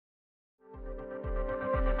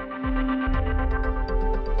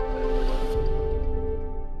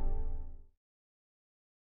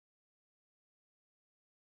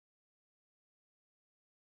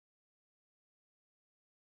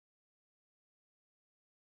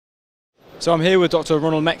So I'm here with Dr.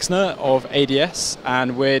 Ronald Meixner of ADS,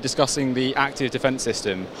 and we're discussing the active defence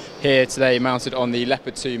system here today mounted on the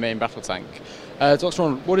Leopard 2 main battle tank. Dr.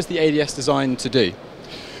 Ronald, what is the ADS designed to do?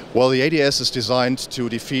 Well, the ADS is designed to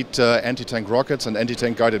defeat anti-tank rockets and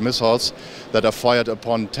anti-tank guided missiles that are fired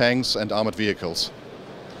upon tanks and armored vehicles.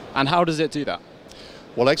 And how does it do that?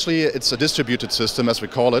 Well, actually, it's a distributed system, as we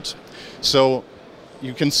call it. So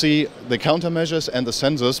you can see the countermeasures and the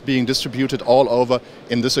sensors being distributed all over,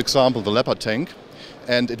 in this example, the Leopard Tank.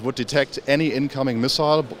 And it would detect any incoming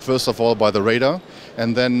missile, first of all by the radar,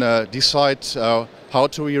 and then decide how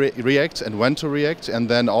to react and when to react, and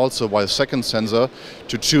then also by a second sensor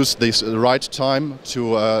to choose the right time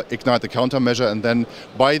to ignite the countermeasure, and then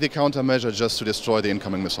by the countermeasure just to destroy the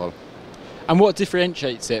incoming missile. And what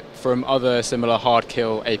differentiates it from other similar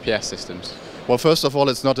hard-kill APS systems? Well, first of all,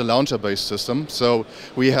 it's not a launcher-based system, so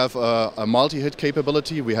we have a multi-hit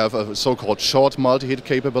capability, we have a so-called short multi-hit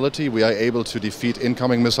capability. We are able to defeat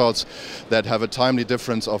incoming missiles that have a timely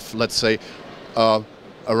difference of, let's say,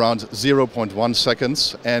 around 0.1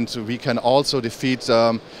 seconds, and we can also defeat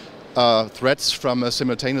threats from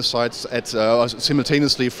simultaneous sites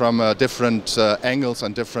simultaneously from different angles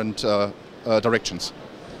and different directions.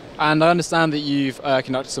 And I understand that you've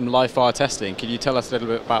conducted some live fire testing. Could you tell us a little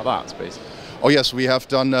bit about that, please? Oh yes, we have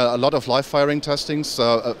done a lot of live firing testings.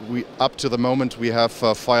 Up to the moment we have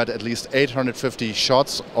fired at least 850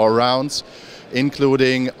 shots or rounds,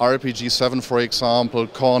 including RPG-7, for example,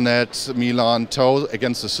 Cornet, Milan, TOW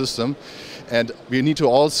against the system. And we need to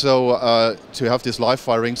also to have these live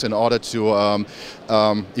firings in order to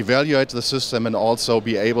evaluate the system and also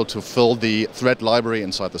be able to fill the threat library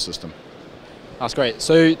inside the system. That's great.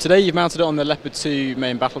 So today you've mounted it on the Leopard 2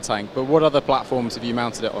 main battle tank, but what other platforms have you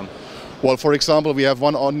mounted it on? Well, for example, we have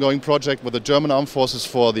one ongoing project with the German Armed Forces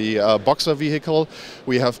for the Boxer vehicle.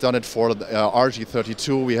 We have done it for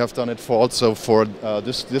RG-32. We have done it also for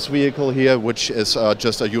this vehicle here, which is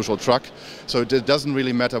just a usual truck. So it doesn't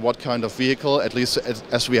really matter what kind of vehicle, at least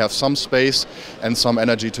as we have some space and some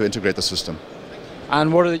energy to integrate the system.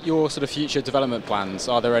 And what are your sort of future development plans?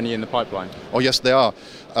 Are there any in the pipeline? Oh yes, there are.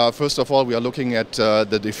 First of all, we are looking at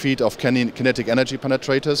the defeat of kinetic energy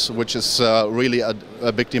penetrators, which is really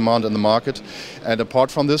a big demand in the market. And apart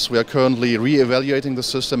from this, we are currently re-evaluating the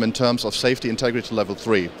system in terms of safety integrity level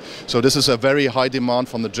 3. So this is a very high demand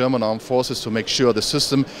from the German Armed Forces to make sure the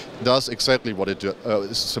system does exactly what it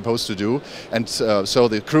is supposed to do. And so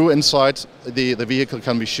the crew inside the vehicle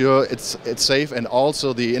can be sure it's safe, and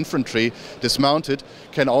also the infantry dismounted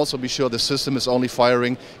can also be sure the system is only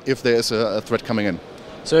firing if there is a threat coming in.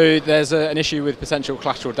 So there's an issue with potential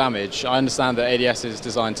collateral damage. I understand that ADS is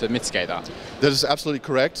designed to mitigate that. That is absolutely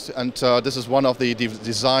correct, and this is one of the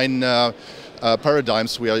design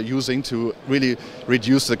paradigms we are using to really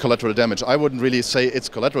reduce the collateral damage. I wouldn't really say it's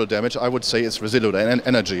collateral damage, I would say it's residual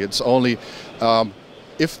energy. It's only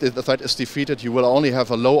if the threat is defeated, you will only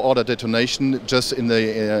have a low-order detonation just in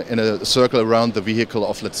a circle around the vehicle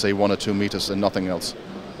of, let's say, 1 or 2 meters and nothing else.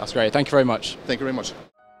 That's great. Thank you very much. Thank you very much.